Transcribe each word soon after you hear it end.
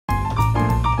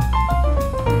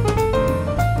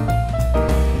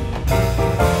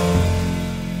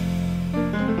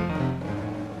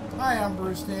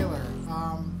Bruce Naylor.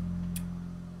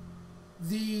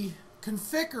 The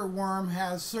Conficker Worm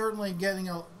has certainly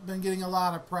been getting a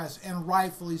lot of press, and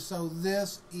rightfully so.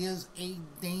 This is a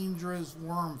dangerous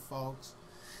worm, folks.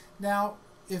 Now,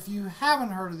 if you haven't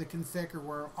heard of the Conficker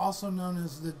Worm, also known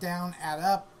as the down at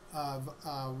up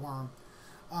worm,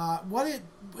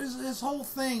 this whole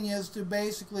thing is to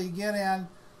basically get in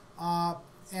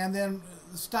and then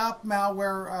stop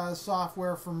malware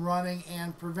software from running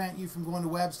and prevent you from going to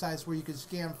websites where you can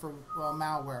scan for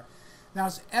malware. Now,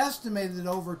 it's estimated that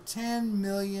over 10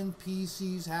 million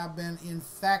PCs have been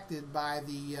infected by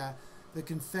the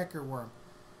Conficker Worm.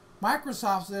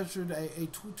 Microsoft's issued a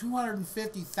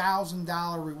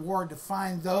 $250,000 reward to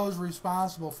find those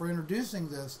responsible for introducing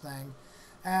this thing,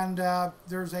 and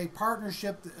there's a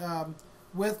partnership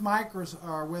with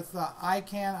Microsoft, with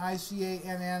ICANN,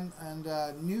 and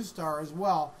Newstar as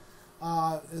well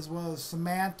as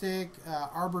Symantec,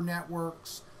 Arbor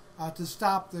Networks, to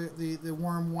stop the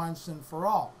worm once and for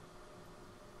all.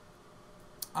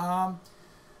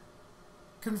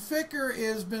 Conficker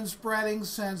has been spreading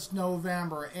since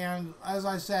November, and as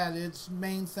I said, its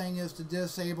main thing is to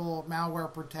disable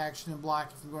malware protection and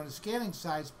block you from going to scanning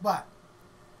sites. But,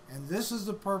 and this is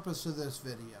the purpose of this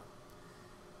video,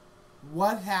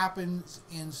 what happens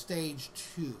in stage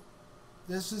 2?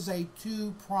 This is a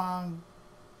two-pronged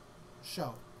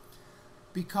show,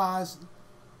 because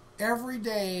every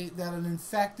day that an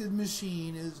infected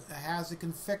machine has a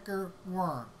Conficker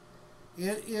Worm,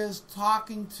 it is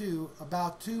talking to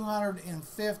about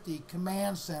 250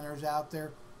 command centers out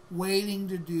there waiting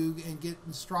to do and get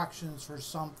instructions for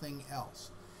something else.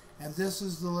 And this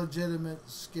is the legitimate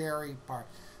scary part.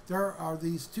 There are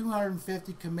these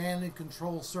 250 command and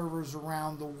control servers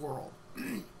around the world.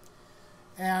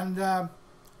 And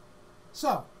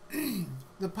so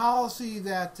the policy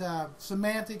that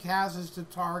Symantec has is to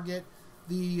target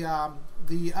the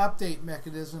update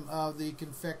mechanism of the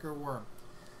Conficker Worm.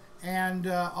 And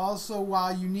also,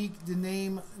 while unique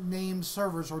name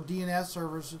servers or DNS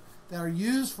servers that are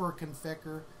used for a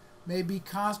Conficker may be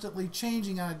constantly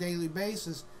changing on a daily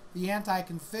basis, the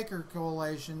Anti-Conficker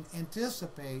Coalition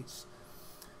anticipates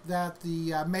that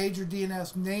the major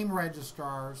DNS name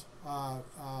registrars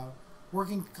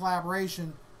working in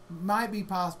collaboration might be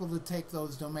possible to take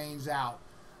those domains out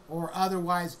or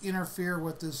otherwise interfere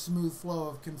with the smooth flow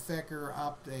of Conficker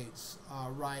updates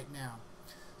right now.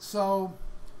 So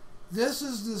this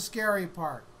is the scary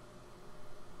part.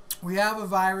 We have a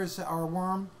virus or a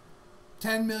worm,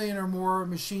 10 million or more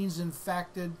machines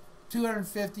infected,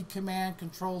 250 command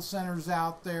control centers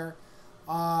out there.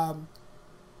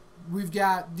 We've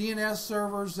got DNS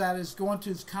servers that is going to,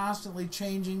 it's constantly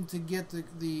changing to get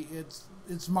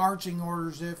its marching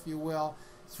orders, if you will.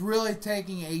 It's really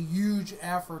taking a huge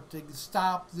effort to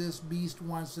stop this beast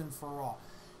once and for all.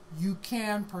 You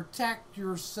can protect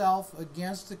yourself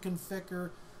against the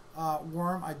Conficker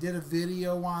Worm. I did a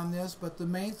video on this, but the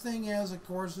main thing is, of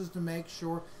course, is to make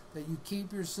sure that you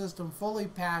keep your system fully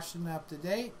patched and up to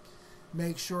date.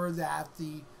 Make sure that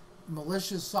the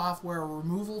malicious software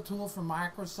removal tool from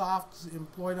Microsoft is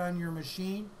employed on your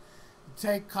machine.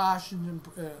 Take caution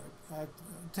and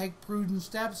take prudent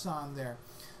steps on there.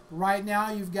 Right now,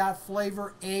 you've got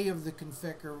flavor A of the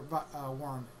Conficker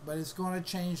Worm, but it's going to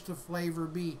change to flavor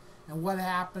B. And what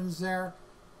happens there,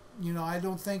 you know, I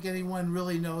don't think anyone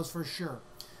really knows for sure.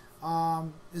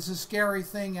 It's a scary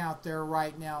thing out there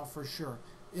right now for sure.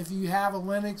 If you have a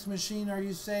Linux machine, are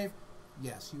you safe?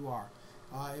 Yes, you are.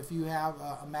 If you have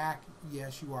a Mac,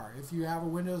 yes, you are. If you have a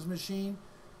Windows machine,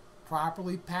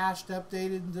 properly patched,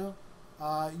 updated,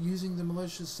 using the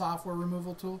malicious software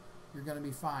removal tool, you're going to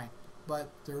be fine. But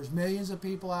there's millions of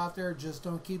people out there just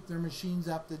don't keep their machines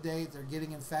up to date. They're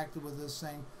getting infected with this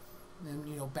thing, and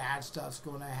you know, bad stuff's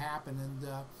going to happen. And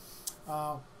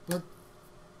but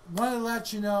wanted to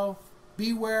let you know,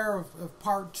 beware of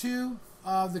part 2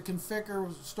 of the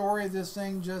Conficker story. This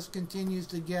thing just continues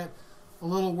to get a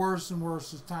little worse and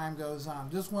worse as time goes on.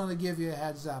 Just wanted to give you a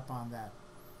heads up on that.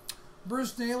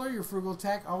 Bruce Naylor, your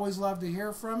FrugalTech. Always love to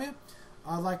hear from you.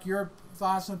 I'd like your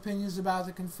thoughts and opinions about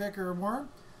the Conficker Worm.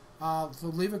 So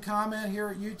leave a comment here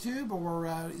at YouTube, or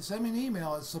send me an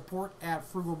email at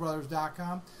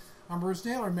support@frugalbrothers.com. I'm Bruce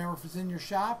Naylor. Remember, if it's in your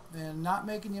shop and not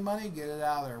making you money, get it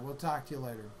out of there. We'll talk to you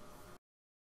later.